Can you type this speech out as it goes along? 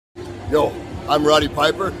Yo, I'm Roddy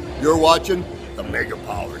Piper. You're watching the Mega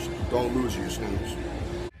Powers. Don't lose your snooze.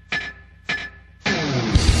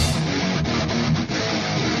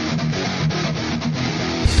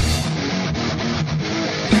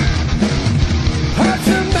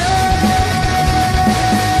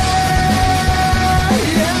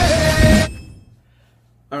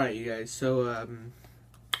 Alright, you guys, so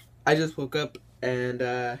I just woke up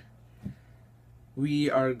and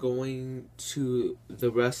we are going to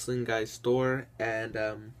the Wrestling Guy store, and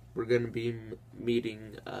we're going to be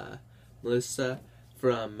meeting Melissa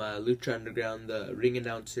from Lucha Underground, the ring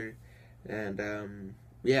announcer, and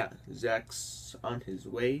yeah, Zach's on his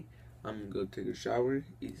way. I'm going to go take a shower,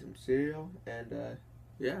 eat some cereal, and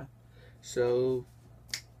yeah, so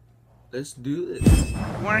let's do this.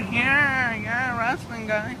 We're here, yeah, Wrestling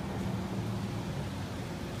Guy.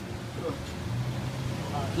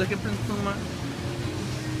 Look at Prince Puma.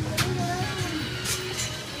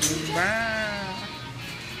 Wow.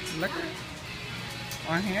 Look at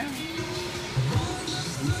we're here.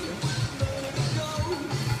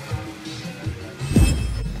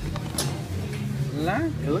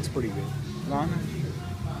 It looks pretty good. Lana.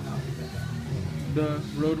 The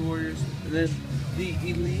Road Warriors. The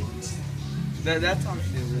Elite. That's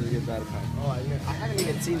honestly a really good battle pack. Oh, I haven't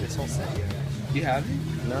even seen this whole set yet. You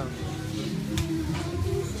haven't? No.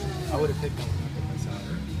 I would have picked one.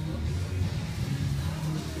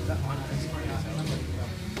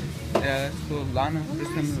 Yeah, that's cool. Lana,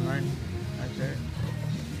 just come in the line. Right there.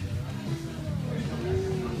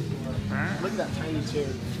 Look at that tiny chair.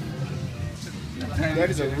 That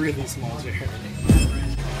is a really small chair.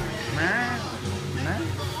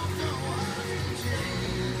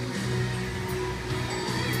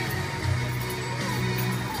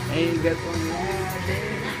 Hey, you got one.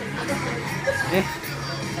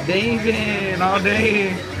 David, all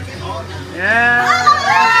day. Yeah.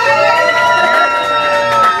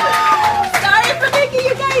 Sorry for making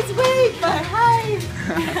you guys wait, but hi.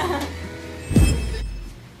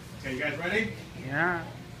 Okay, you guys ready? Yeah.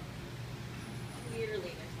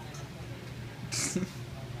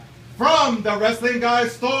 From the Wrestling Guy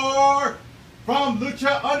store, from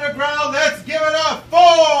Lucha Underground, let's give it up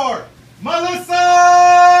for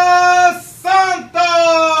Melissa Santos!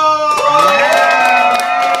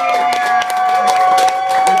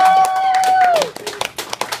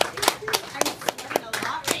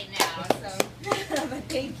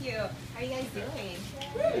 Thank you. How are you guys doing?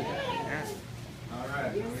 All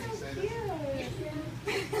right.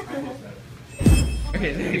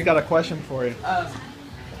 Okay, He's got a question for you.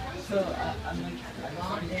 So I'm like,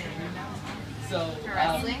 so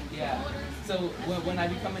wrestling? yeah. So when I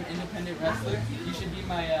become an independent wrestler, you should be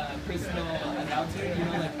my personal announcer. You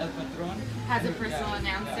know, like El Patron. Has a personal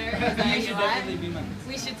announcer? Is You that should what? definitely be my.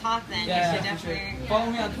 We should talk then. Yeah, You should for sure. definitely.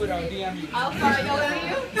 Follow me on Twitter. I'll DM you. I'll follow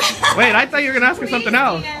you. Wait, I thought you were going to ask her Please something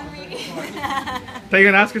else. DM me. I thought you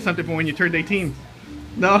were going to ask her something for when you turned 18.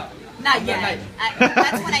 No? Not yet.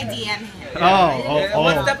 That's when I DM him. Oh.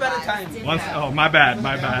 One step at a time. Oh, my bad.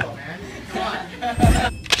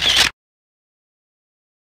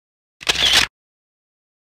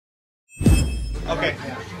 Okay.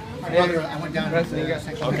 I went down to the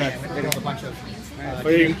section and picked up a bunch of...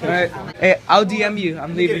 Alright. Hey, I'll DM you.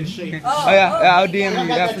 I'm leaving. Oh yeah, I'll DM you.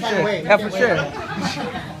 Yeah, for sure. Yeah, for sure.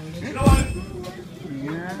 You know what?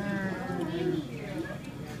 Yeah.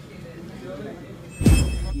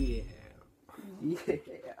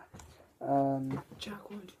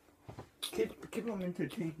 Jackwood. Keep them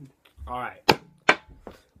entertained. Alright.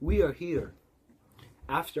 We are here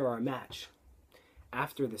after our match.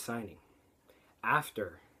 After the signing.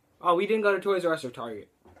 After... Oh, we didn't go to Toys R Us or Target.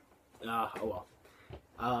 Oh well.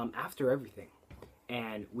 After everything.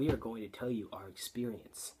 And we are going to tell you our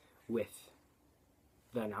experience with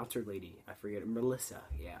the announcer lady. I forget. Melissa.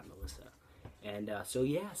 Yeah, Melissa. And so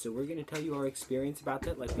we're going to tell you our experience about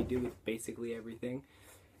that like we do with basically everything.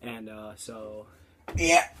 And so...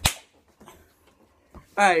 Yeah.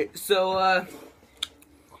 Alright, so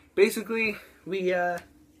basically we I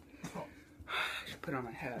should put on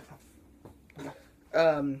my hat.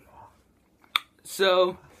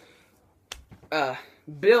 So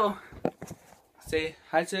Bill, say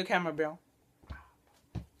hi to the camera, Bill.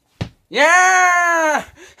 Yeah.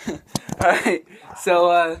 Alright,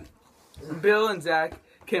 so Bill and Zach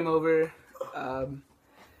came over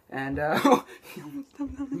and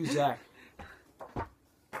Who's Zach?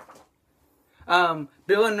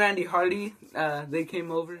 Bill and Randy Hardy, they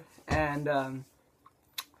came over, and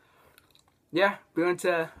yeah, we went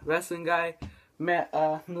to Wrestling Guy, met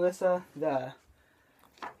Melissa, the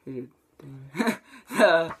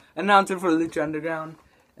announcer for Lucha Underground,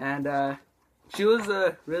 and she was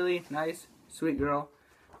a really nice, sweet girl.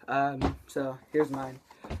 So here's mine.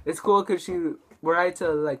 It's cool because she writes a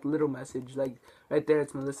like little message, like right there.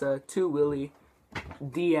 It's Melissa to Willie,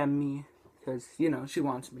 DM me because you know she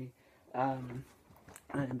wants me.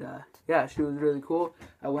 Yeah, she was really cool.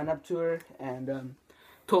 I went up to her and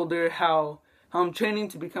told her how I'm training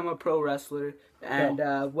to become a pro wrestler, and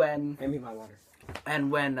when Hand me my water.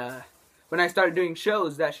 and when I started doing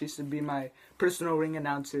shows, that she should be my personal ring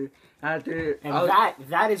announcer. After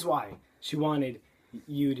That is why she wanted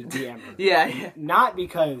you to DM her. yeah. Not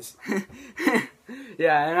because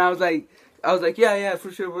Yeah, and I was like, yeah,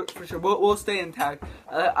 for sure, we'll stay intact.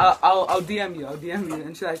 I'll DM you,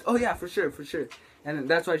 and she's like, oh yeah, for sure, and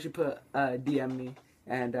that's why she put DM me,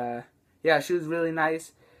 and yeah, she was really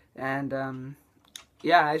nice, and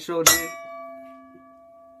yeah, I showed her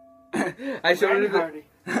I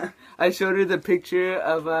showed her the picture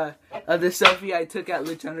of the selfie I took at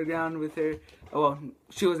Lucha Underground with her. Oh, well,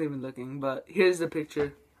 she wasn't even looking, but here's the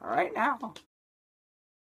picture right now.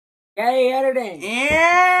 Yay, editing!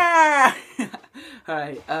 Yeah!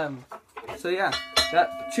 Alright, so yeah,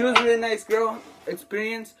 she was a really nice girl,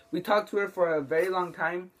 experience. We talked to her for a very long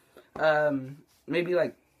time, maybe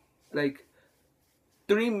like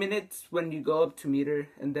 3 minutes when you go up to meet her,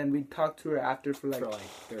 and then we talked to her after for like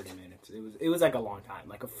 30 minutes. It was like a long time,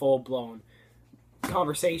 like a full-blown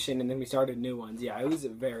conversation, and then we started new ones. Yeah, it was a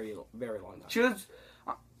very, very long time. She was,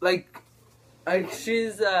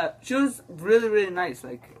 she was really, really nice.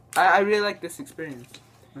 Like, I really like this experience.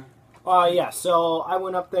 Yeah, so I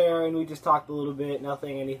went up there and we just talked a little bit,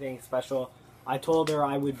 anything special. I told her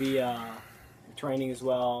I would be training as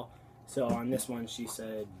well. So on this one she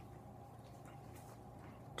said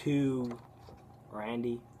to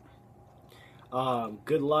Randy,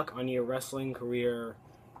 good luck on your wrestling career.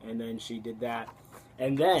 And then she did that.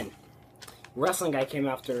 And then wrestling guy came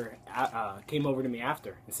over to me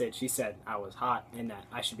after and she said I was hot and that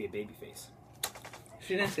I should be a babyface.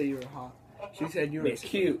 She didn't say you were hot. She said you were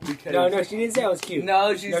cute because... No, she didn't say I was cute.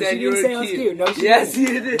 No, she said you were cute. I was cute. No, she yes,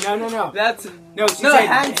 didn't. you did. No. She said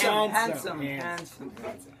handsome.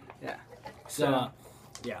 Yeah. So,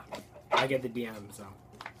 yeah, I get the DM.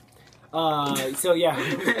 So yeah,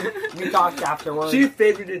 we talked afterwards. She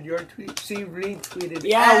favorited your tweet. She retweeted.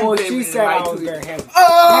 Yeah, well, she said I was very handsome.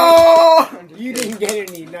 Oh! You didn't get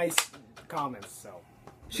any nice comments, so.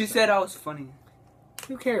 She said I was funny.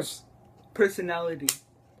 Who cares? Personality.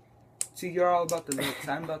 See, you're all about the looks.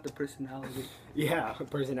 I'm about the personality. Yeah,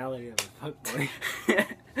 personality of a fuckboy.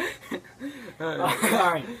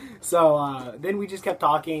 Alright, so then we just kept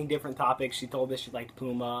talking, different topics. She told us she liked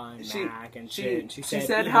Puma and Mac and shit. And she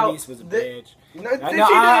said how was a bitch.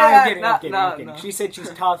 I'm kidding. She said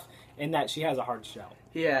she's tough and that she has a hard shell.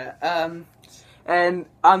 Yeah, and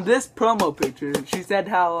on this promo picture, she said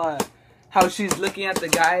how she's looking at the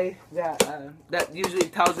guy that usually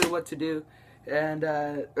tells her what to do. And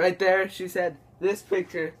right there, she said, this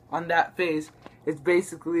picture on that face, it's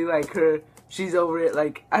basically like her, she's over it,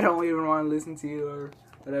 like, I don't even want to listen to you, or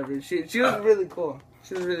whatever. She was really cool.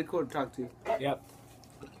 She was really cool to talk to. Yep.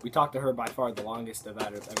 We talked to her by far the longest out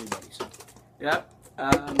of everybody, so. Yep.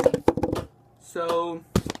 So,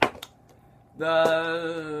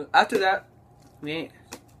 after that, we ate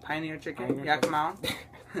Pioneer Chicken, Yakima.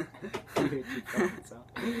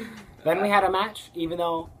 Then we had a match, even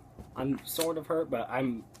though I'm sort of hurt, but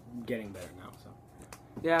I'm getting better now, so.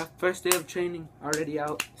 Yeah, first day of training, already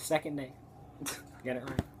out. Second day. Get it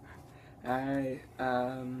right. I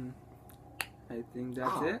think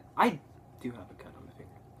that's it. I do have a cut on the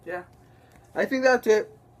finger. Yeah. I think that's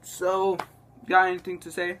it. So, got anything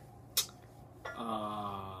to say?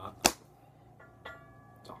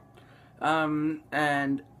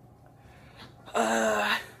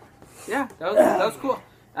 Yeah, that was cool.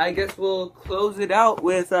 I guess we'll close it out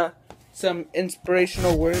with some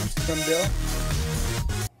inspirational words from Bill.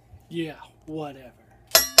 Yeah, whatever.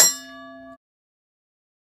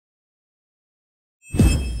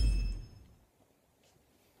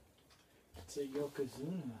 It's a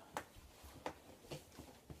Yokozuna.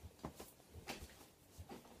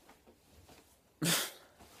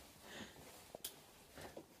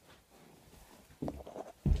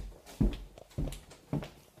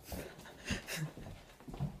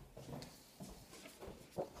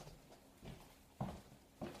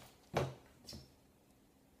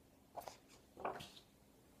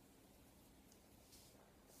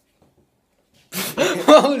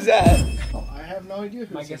 What was that? Oh, I have no idea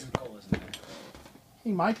who's I guess Cole isn't there.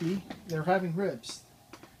 He might be. They're having ribs.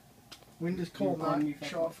 When does Cole You're calling not me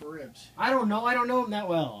show up for ribs? I don't know him that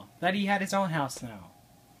well. That he had his own house now.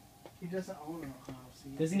 He doesn't own a house.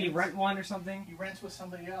 Doesn't he rent one or something? He rents with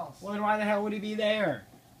somebody else. Well, then why the hell would he be there?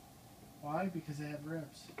 Why? Because they have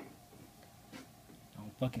ribs. No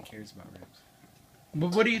one fucking cares about ribs.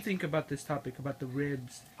 But what do you think about this topic, about the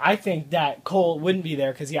ribs? I think that Cole wouldn't be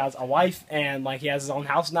there because he has a wife and like he has his own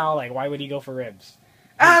house now. Like, why would he go for ribs?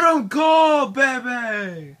 Adam Cole,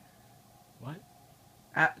 baby! What?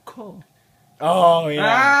 At Cole. Oh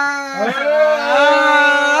yeah.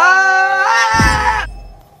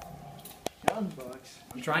 Young Bucks.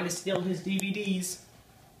 I'm trying to steal his DVDs.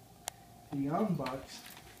 The Young Bucks.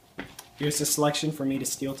 Here's a selection for me to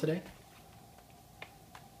steal today.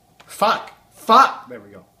 Fuck! Fuck! There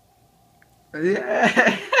we go.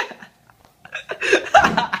 Yeah.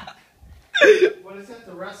 What is that?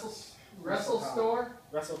 The Wrestle Store?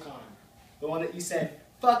 WrestleCon. The one that you said,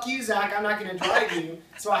 fuck you, Zach, I'm not going to drive you.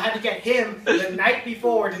 So I had to get him the night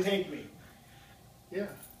before to take me. Yeah.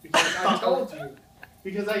 Because I told you.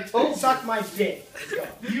 Because I told Suck my dick. Let's go.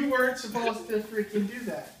 you. You weren't supposed to freaking do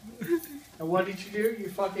that. And what did you do? You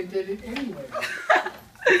fucking did it anyway.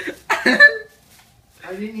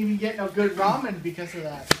 I didn't even get no good ramen because of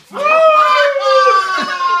that.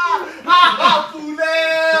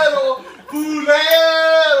 Pulero!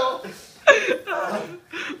 Pulero!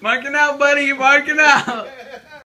 Marking out, buddy. Marking out.